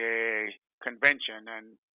NSCAA convention,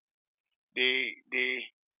 and the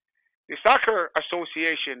soccer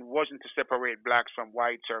association wasn't to separate blacks from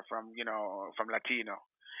whites or from Latino.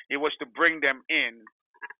 It was to bring them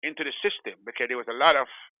into the system, because there was a lot of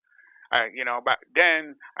back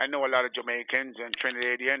then, I know a lot of Jamaicans and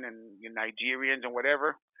Trinidadian and Nigerians and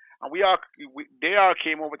whatever, and they all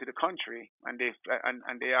came over to the country, and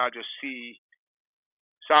they all just see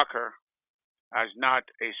soccer as not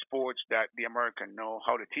a sports that the American know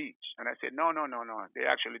how to teach. And I said, no, they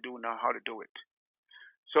actually do know how to do it.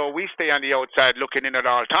 So we stay on the outside looking in at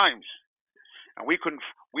all times, and we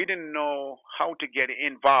didn't know how to get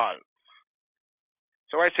involved.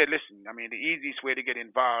 So I said, listen, the easiest way to get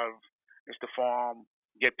involved is to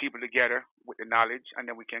get people together with the knowledge, and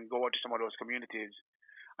then we can go out to some of those communities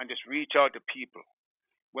and just reach out to people.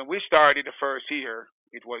 When we started the first year,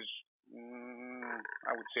 it was,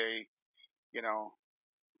 I would say,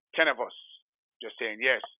 10 of us just saying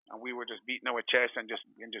yes, and we were just beating our chest and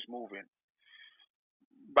just moving.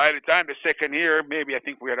 By the time the second year, maybe I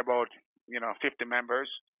think we had about 50 members.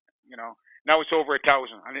 Now it's over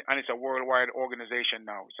 1,000, and it's a worldwide organization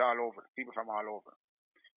now. It's all over, people from all over.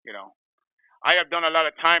 I have done a lot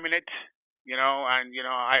of time in it, and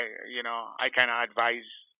I kind of advise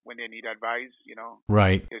when they need advice.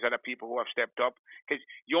 Right. There's other people who have stepped up, because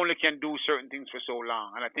you only can do certain things for so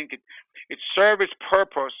long, and I think it serves its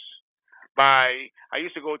purpose. I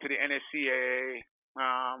used to go to the NSCAA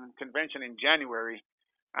convention in January,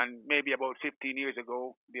 and maybe about 15 years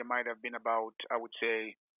ago, there might have been about, I would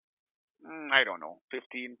say, I don't know,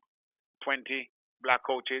 15, 20 black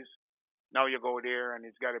coaches. Now you go there, and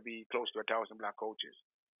it's got to be close to 1,000 black coaches.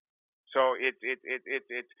 So it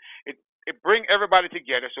bring everybody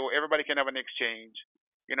together, so everybody can have an exchange.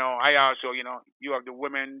 I also, you have the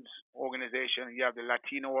women's organization, you have the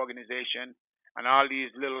Latino organization, and all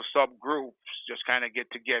these little subgroups just kind of get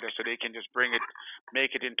together so they can just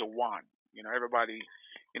make it into one. Everybody,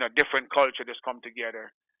 different culture just come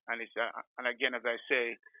together, and it's and again, as I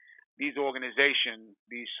say, these organizations,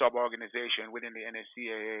 these sub-organizations within the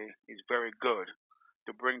NSCAA is very good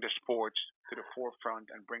to bring the sports to the forefront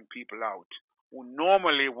and bring people out who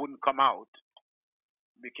normally wouldn't come out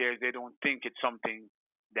because they don't think it's something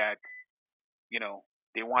that,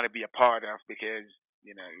 they want to be a part of, because,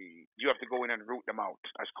 you have to go in and root them out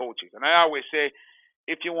as coaches. And I always say,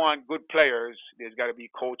 if you want good players, there's got to be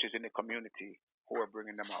coaches in the community who are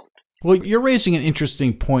bringing them out. Well, you're raising an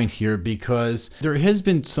interesting point here, because there has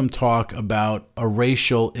been some talk about a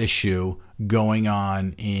racial issue going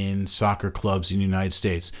on in soccer clubs in the United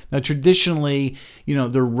States. Now, traditionally,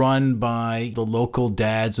 they're run by the local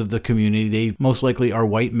dads of the community. They most likely are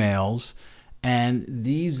white males. And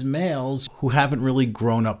these males who haven't really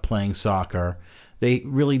grown up playing soccer, They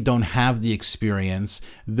really don't have the experience.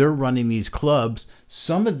 They're running these clubs.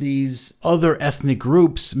 Some of these other ethnic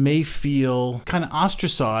groups may feel kind of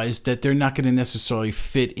ostracized, that they're not going to necessarily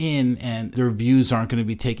fit in and their views aren't going to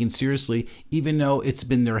be taken seriously, even though it's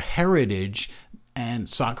been their heritage and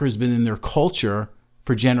soccer has been in their culture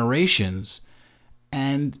for generations.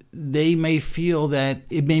 And they may feel that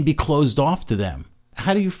it may be closed off to them.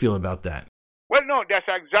 How do you feel about that? Well, no, that's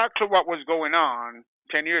exactly what was going on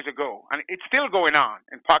 10 years ago. And it's still going on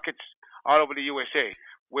in pockets all over the USA,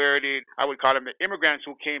 where I would call them the immigrants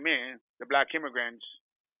who came in, the black immigrants,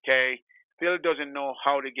 okay, still doesn't know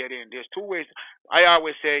how to get in. There's two ways. I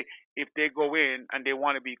always say, if they go in and they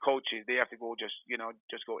want to be coaches, they have to go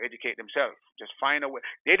just go educate themselves. Just find a way.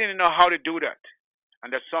 They didn't know how to do that.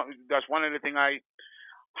 And that's one of the things I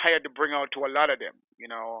had to bring out to a lot of them.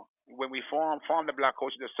 When we formed the Black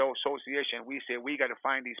Coaches Association, we said we got to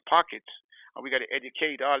find these pockets and we got to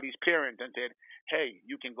educate all these parents and said, hey,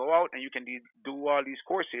 you can go out and you can do all these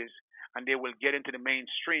courses and they will get into the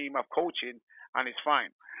mainstream of coaching and it's fine.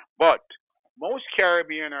 But most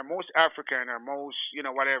Caribbean or most African or most,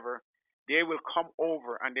 whatever, they will come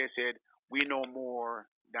over and they said, we know more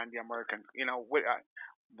than the American,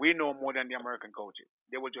 we know more than the American coaches.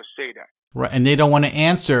 They will just say that. Right, and they don't want to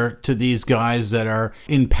answer to these guys that are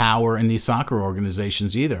in power in these soccer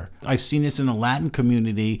organizations either. I've seen this in the Latin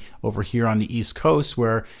community over here on the East Coast,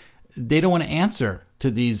 where they don't want to answer to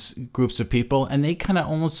these groups of people, and they kind of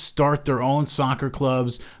almost start their own soccer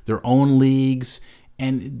clubs, their own leagues,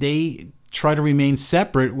 and they try to remain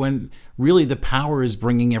separate when really the power is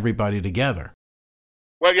bringing everybody together.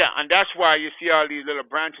 Well, yeah, and that's why you see all these little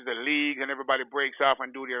branches of leagues and everybody breaks off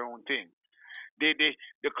and do their own thing.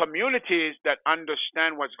 The communities that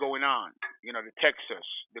understand what's going on, the Texas,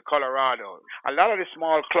 the Colorado, a lot of the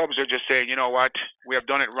small clubs are just saying, you know what, we have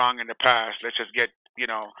done it wrong in the past. Let's just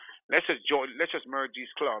let's just merge these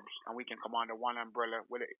clubs and we can come under one umbrella.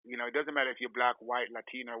 With it. It doesn't matter if you're black, white,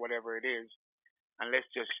 Latino, or whatever it is, and let's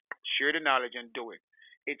just share the knowledge and do it.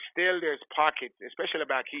 It's still, there's pockets, especially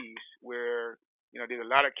back east, where there's a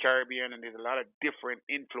lot of Caribbean and there's a lot of different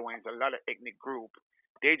influence, a lot of ethnic group.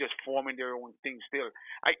 They just forming their own thing still.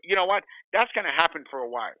 You know what? That's going to happen for a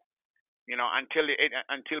while. Until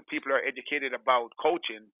people are educated about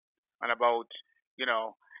coaching and about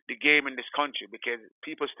the game in this country, because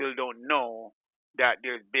people still don't know that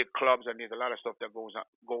there's big clubs and there's a lot of stuff that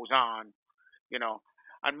goes on.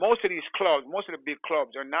 And most of these clubs, most of the big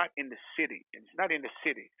clubs are not in the city. It's not in the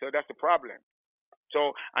city, so that's the problem.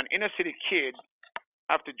 So an inner city kid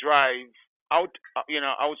have to drive out,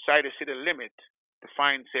 outside the city limit to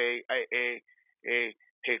find, say, a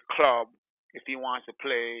club if he wants to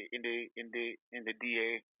play in the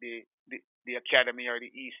DA, the academy or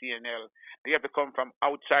the ECNL. They have to come from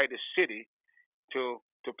outside the city to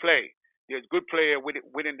play. There's good player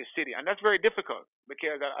within the city, and that's very difficult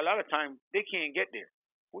because a lot of times they can't get there.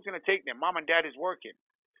 Who's going to take them? Mom and dad is working,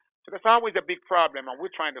 so that's always a big problem, and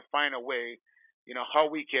we're trying to find a way, how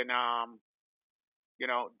we can,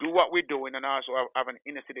 do what we're doing and also have an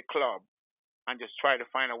inner city club. And just try to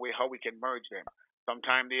find a way how we can merge them.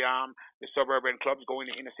 Sometimes the suburban clubs go in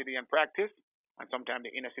the inner city and practice, and sometimes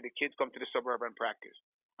the inner city kids come to the suburban practice.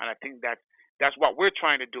 And I think that's what we're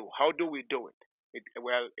trying to do. How do we do it?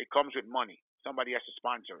 It comes with money. Somebody has to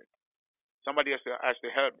sponsor it. Somebody has to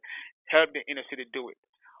help the inner city do it.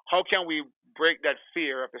 How can we break that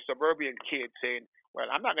fear of the suburban kid saying, well,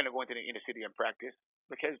 I'm not going to go into the inner city and practice,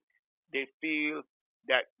 because they feel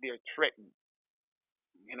that they're threatened.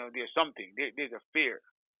 There's something. There's a fear.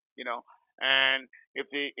 And if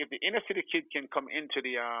the inner city kid can come into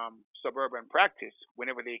the suburban practice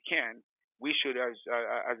whenever they can, we should, as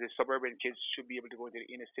the suburban kids, should be able to go into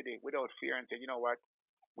the inner city without fear and say, you know what,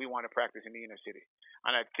 we want to practice in the inner city.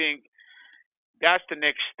 And I think that's the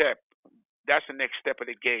next step. That's the next step of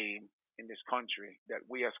the game in this country, that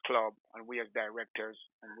we as club and we as directors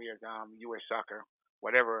and we as U.S. Soccer,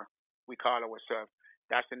 whatever we call ourselves,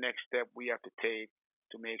 that's the next step we have to take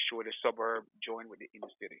to make sure the suburb join with the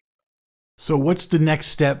inner city. So what's the next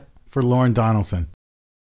step for Lorne Donaldson?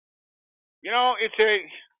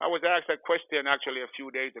 I was asked that question actually a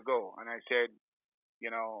few days ago, and I said,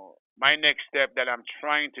 my next step that I'm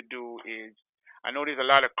trying to do is, I know there's a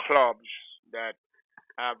lot of clubs that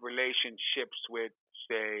have relationships with,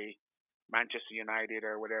 say, Manchester United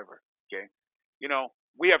or whatever, okay?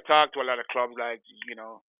 We have talked to a lot of clubs like,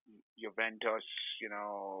 Juventus,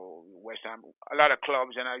 West Ham, a lot of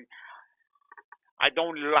clubs, and I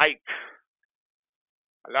don't like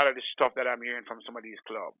a lot of the stuff that I'm hearing from some of these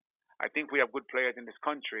clubs. I think we have good players in this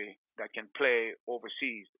country that can play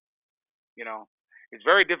overseas. It's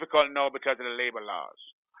very difficult now because of the labor laws.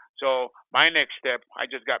 So my next step, I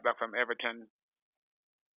just got back from Everton,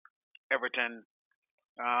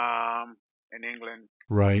 in England,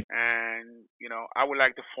 Right. and I would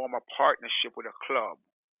like to form a partnership with a club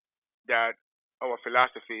that our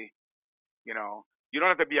philosophy, you don't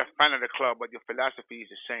have to be a fan of the club, but your philosophy is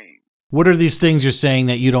the same. What are these things you're saying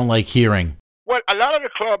that you don't like hearing? Well, a lot of the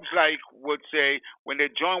clubs would say when they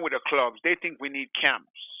join with the clubs, they think we need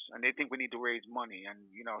camps and they think we need to raise money, and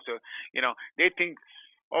they think,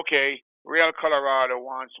 okay, Real Colorado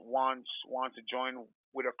wants to join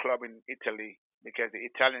with a club in Italy because the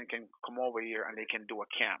Italian can come over here and they can do a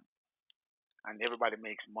camp and everybody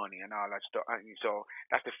makes money and all that stuff. And so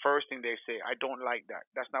that's the first thing they say. I don't like that.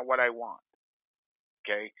 That's not what I want.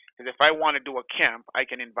 Okay, because if I want to do a camp, I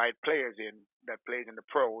can invite players in that plays in the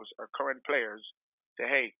pros or current players. Say,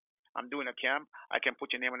 hey, I'm doing a camp. I can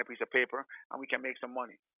put your name on a piece of paper and we can make some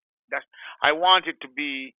money. I want it to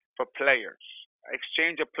be for players.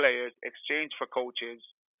 Exchange of players, exchange for coaches,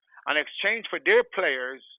 and exchange for their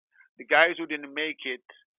players. The guys who didn't make it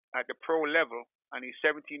at the pro level, and he's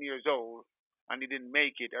 17 years old, and he didn't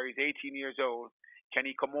make it, or he's 18 years old. Can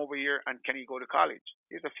he come over here and can he go to college?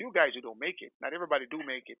 There's a few guys who don't make it. Not everybody do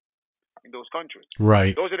make it in those countries.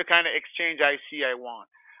 Right. Those are the kind of exchange I want.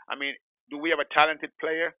 I mean, do we have a talented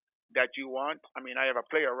player that you want? I mean, I have a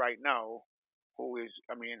player right now who is,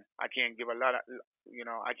 I mean, I can't give a lot of,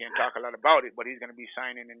 I can't talk a lot about it, but he's going to be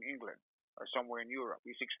signing in England or somewhere in Europe.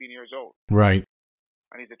 He's 16 years old. Right.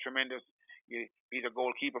 And he's a tremendous, he's a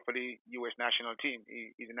goalkeeper for the U.S. national team.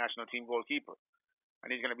 He's a national team goalkeeper.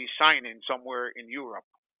 And he's going to be signing somewhere in Europe.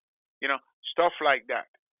 Stuff like that.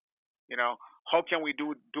 How can we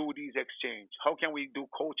do these exchange? How can we do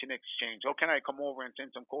coaching exchange? How can I come over and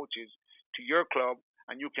send some coaches to your club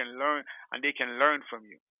and you can learn and they can learn from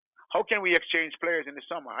you? How can we exchange players in the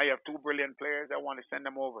summer? I have 2 brilliant players. I want to send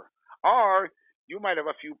them over. Or you might have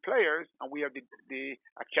a few players and we have the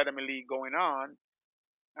Academy League going on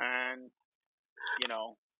and,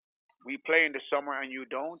 we play in the summer and you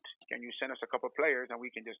don't. Can you send us a couple of players and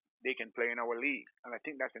they can play in our league? And I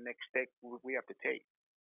think that's the next step we have to take.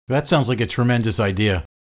 That sounds like a tremendous idea.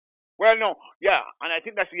 Well, no, yeah, and I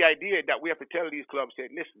think that's the idea that we have to tell these clubs that,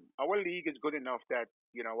 listen, our league is good enough that,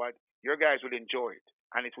 your guys would enjoy it.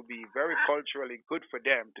 And it would be very culturally good for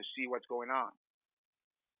them to see what's going on.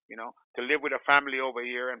 To live with a family over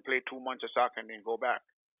here and play 2 months of soccer and then go back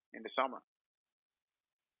in the summer.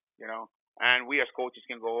 And we as coaches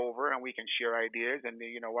can go over and we can share ideas and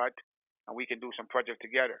and we can do some project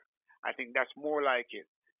together. I think that's more like it.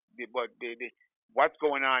 But what's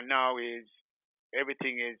going on now is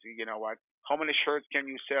everything is, how many shirts can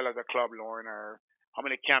you sell as a club, Lauren, or how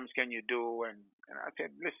many camps can you do? And I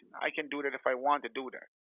said, listen, I can do that if I want to do that.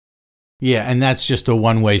 Yeah, and that's just a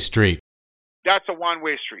one-way street. That's a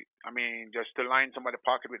one-way street. I mean, just to line somebody's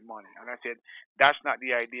pocket with money. And I said, that's not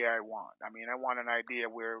the idea I want. I mean, I want an idea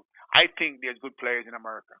where I think there's good players in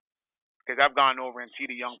America. Because I've gone over and see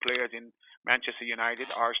the young players in Manchester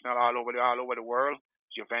United, Arsenal, all over the world,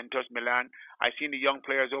 Juventus, Milan. I've seen the young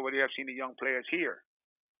players over there. I've seen the young players here.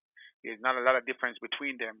 There's not a lot of difference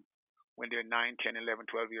between them when they're 9, 10, 11,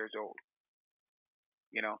 12 years old.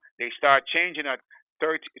 They start changing at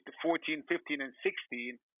 13, 14, 15, and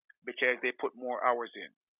 16 because they put more hours in.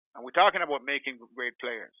 And we're talking about making great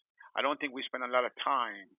players. I don't think we spend a lot of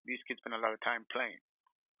time. These kids spend a lot of time playing.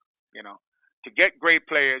 To get great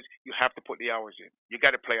players, you have to put the hours in. You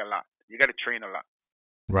got to play a lot. You got to train a lot.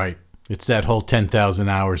 Right. It's that whole 10,000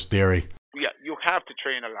 hours theory. Yeah, you have to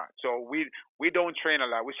train a lot. So we don't train a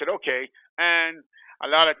lot. We said, okay, and a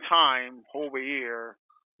lot of time over here,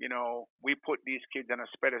 we put these kids on a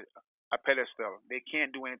pedestal. They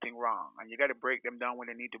can't do anything wrong, and you got to break them down when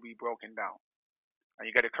they need to be broken down, and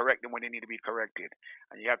you got to correct them when they need to be corrected,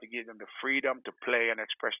 and you have to give them the freedom to play and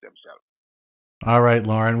express themselves. All right,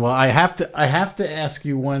 Lauren. Well, I have to ask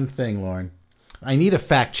you one thing, Lauren. I need a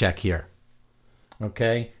fact check here.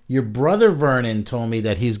 Okay? Your brother Vernon told me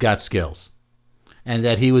that he's got skills and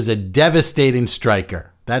that he was a devastating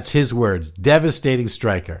striker. That's his words, devastating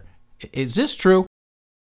striker. Is this true?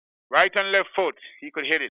 Right and left foot, he could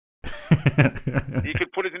hit it. He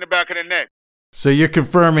could put it in the back of the net. So you're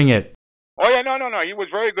confirming it? Oh, yeah, no. He was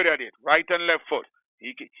very good at it. Right and left foot.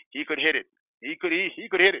 He could hit it. He could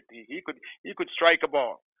hit it. He could strike a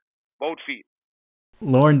ball, both feet.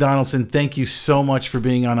 Lauren Donaldson, thank you so much for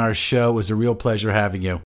being on our show. It was a real pleasure having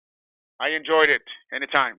you. I enjoyed it.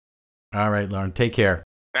 Anytime. All right, Lauren. Take care.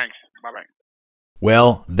 Thanks. Bye-bye.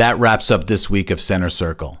 Well, that wraps up this week of Center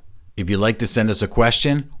Circle. If you'd like to send us a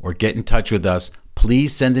question or get in touch with us,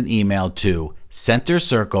 please send an email to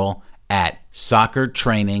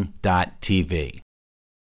centercircle@soccertraining.tv.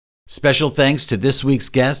 Special thanks to this week's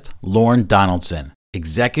guest, Lorne Donaldson,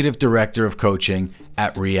 Executive Director of Coaching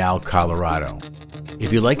at Real Colorado.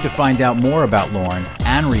 If you'd like to find out more about Lorne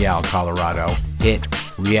and Real Colorado, hit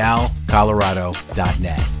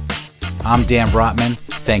realcolorado.net. I'm Dan Brotman.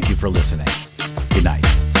 Thank you for listening. Good night.